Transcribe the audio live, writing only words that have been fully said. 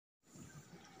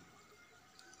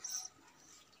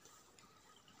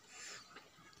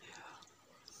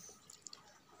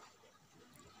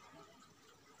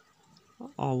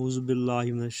Auzu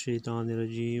billahi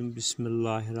mineşşeytanirracim.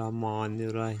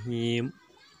 Bismillahirrahmanirrahim.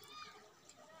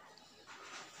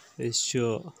 It's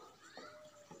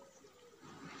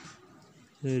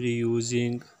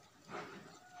reusing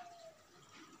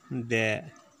the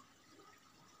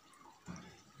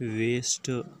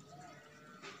waste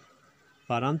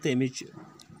paran temich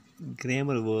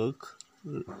grammar work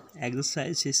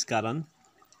exercise is karan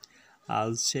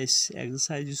az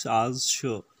exercise az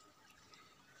şu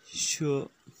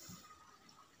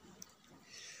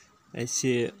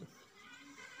esse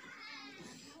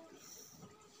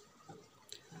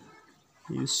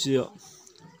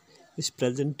is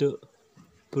present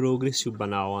progressive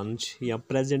बनावान या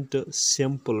present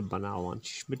simple बनावान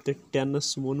mit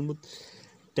tennis वोनमुत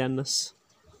tennis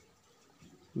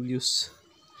use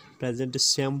present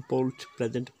simple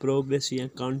present progressive या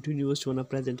continuous वना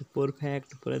present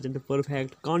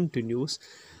perfect continuous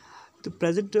तो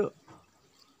present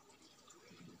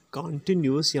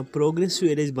continuous या progressive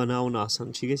arrays बनावन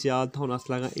आसान ठीक है याद थाउन अस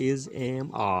लगा is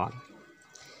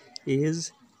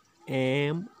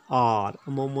am are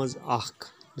मोमोज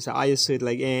आख मिसाल I said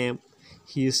like am,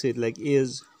 he said like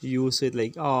is, you said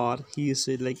like are, he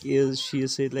said like is, she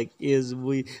said like is,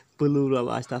 we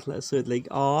plural as that said like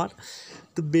are.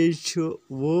 The base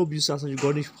verb you said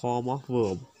Godish form of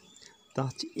verb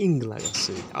that ing like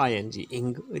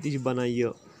ing it is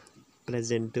bana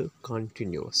present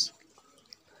continuous.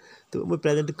 तो मैं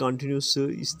present continuous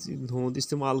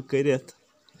इस्तेमाल करियत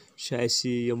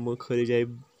शायसी यम खरी जाए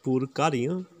पूर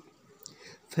कार्य.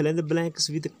 Fill in the blanks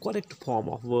with the correct form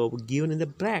of verb given in the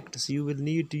practice. You will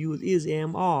need to use is,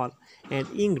 am, are, and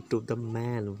ing to the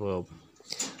man verb.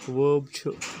 Verb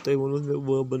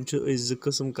verb is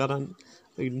qism karan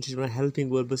helping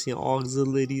verbs या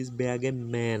auxiliaries bag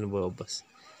and man verbs.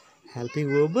 Helping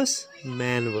verbs,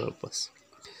 man verbs.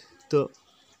 तो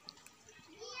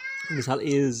मिसाल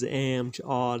is, am,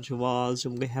 are, was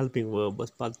helping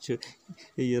verbs. But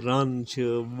run,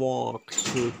 walk,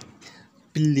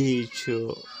 play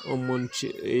umon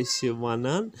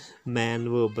wanan man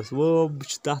verbs verb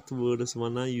that words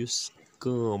wanan yus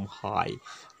kam high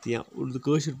या उर्दू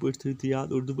कशर पे थी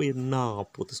याद उर्दू पे ना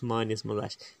पोतस मानिस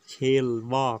मज खेल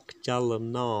वाक चल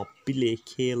ना प्ले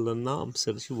खेल नाम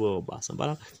सर वर्ब आसान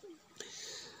बराबर.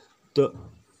 तो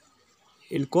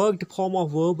करेक्ट फॉर्म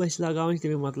ऑफ वर्ब लगावन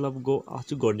तमें मतलब गो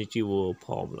अत गोडनिची वर्ब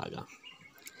फॉर्म लगा.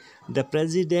 The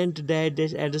president died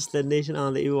addressed the nation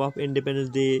on the eve of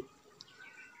Independence Day.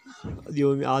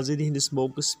 योम आज़ादी हिंदिस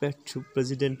मौक़स पे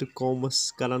President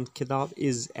Thomas Karan Khitab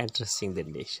is addressing the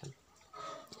nation.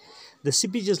 The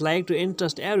speech is like to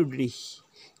interest everybody.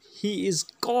 He is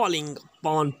calling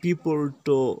upon people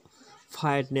to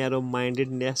fight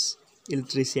narrow-mindedness,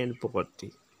 illiteracy and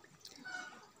poverty.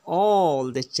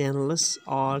 All the channels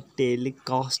are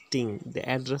telecasting the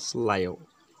address live.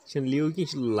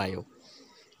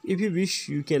 If you wish,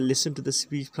 you can listen to the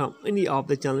speech from any of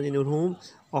the channels in your home.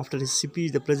 After his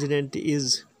speech, the president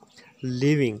is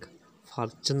leaving for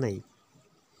Chennai.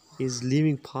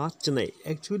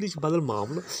 Actually, it's badal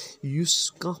मामला.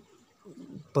 Use का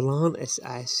plan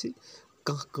ऐसे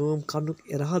का काम करने का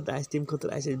इरादा ऐसे तीन खतर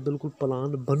ऐसे बिल्कुल plan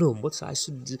बनोमत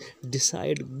ऐसे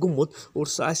decide गुमत और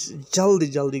ऐसे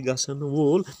जल्दी गसन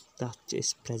वोल that is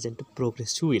present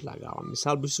progress हुई लगा.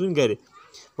 मिसाल बुझुन करे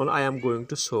when I am going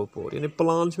to Sopor यानी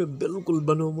plan में बिल्कुल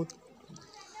बनोमत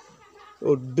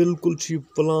और बिल्कुल छी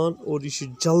प्लान और ये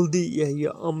जल्दी यह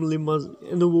अमल मज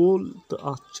इनवोल तो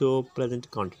अच्छो present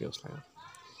continuous लगा.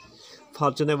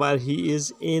 Fortunately, while he is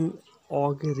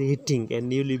inaugurating a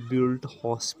newly built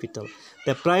hospital,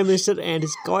 the Prime Minister and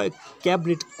his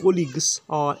cabinet colleagues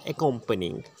are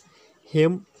accompanying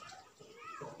him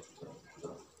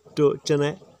to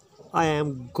Chennai. I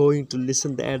am going to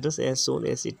listen the address as soon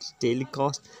as it's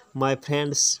telecast. My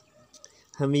friends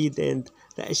Hamid and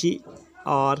Rashi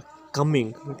are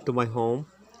coming to my home.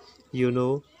 You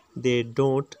know, they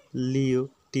don't leave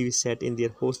TV set in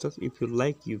their hostels. If you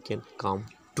like, you can come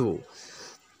too.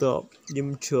 So,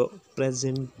 yim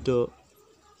present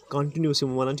continuous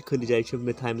yim wanan khali jay chh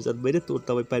me time zat bere to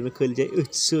tawai par me khali jay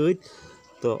ach seut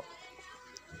to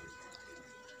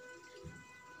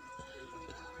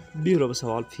biro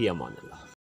sawal fi amanallah.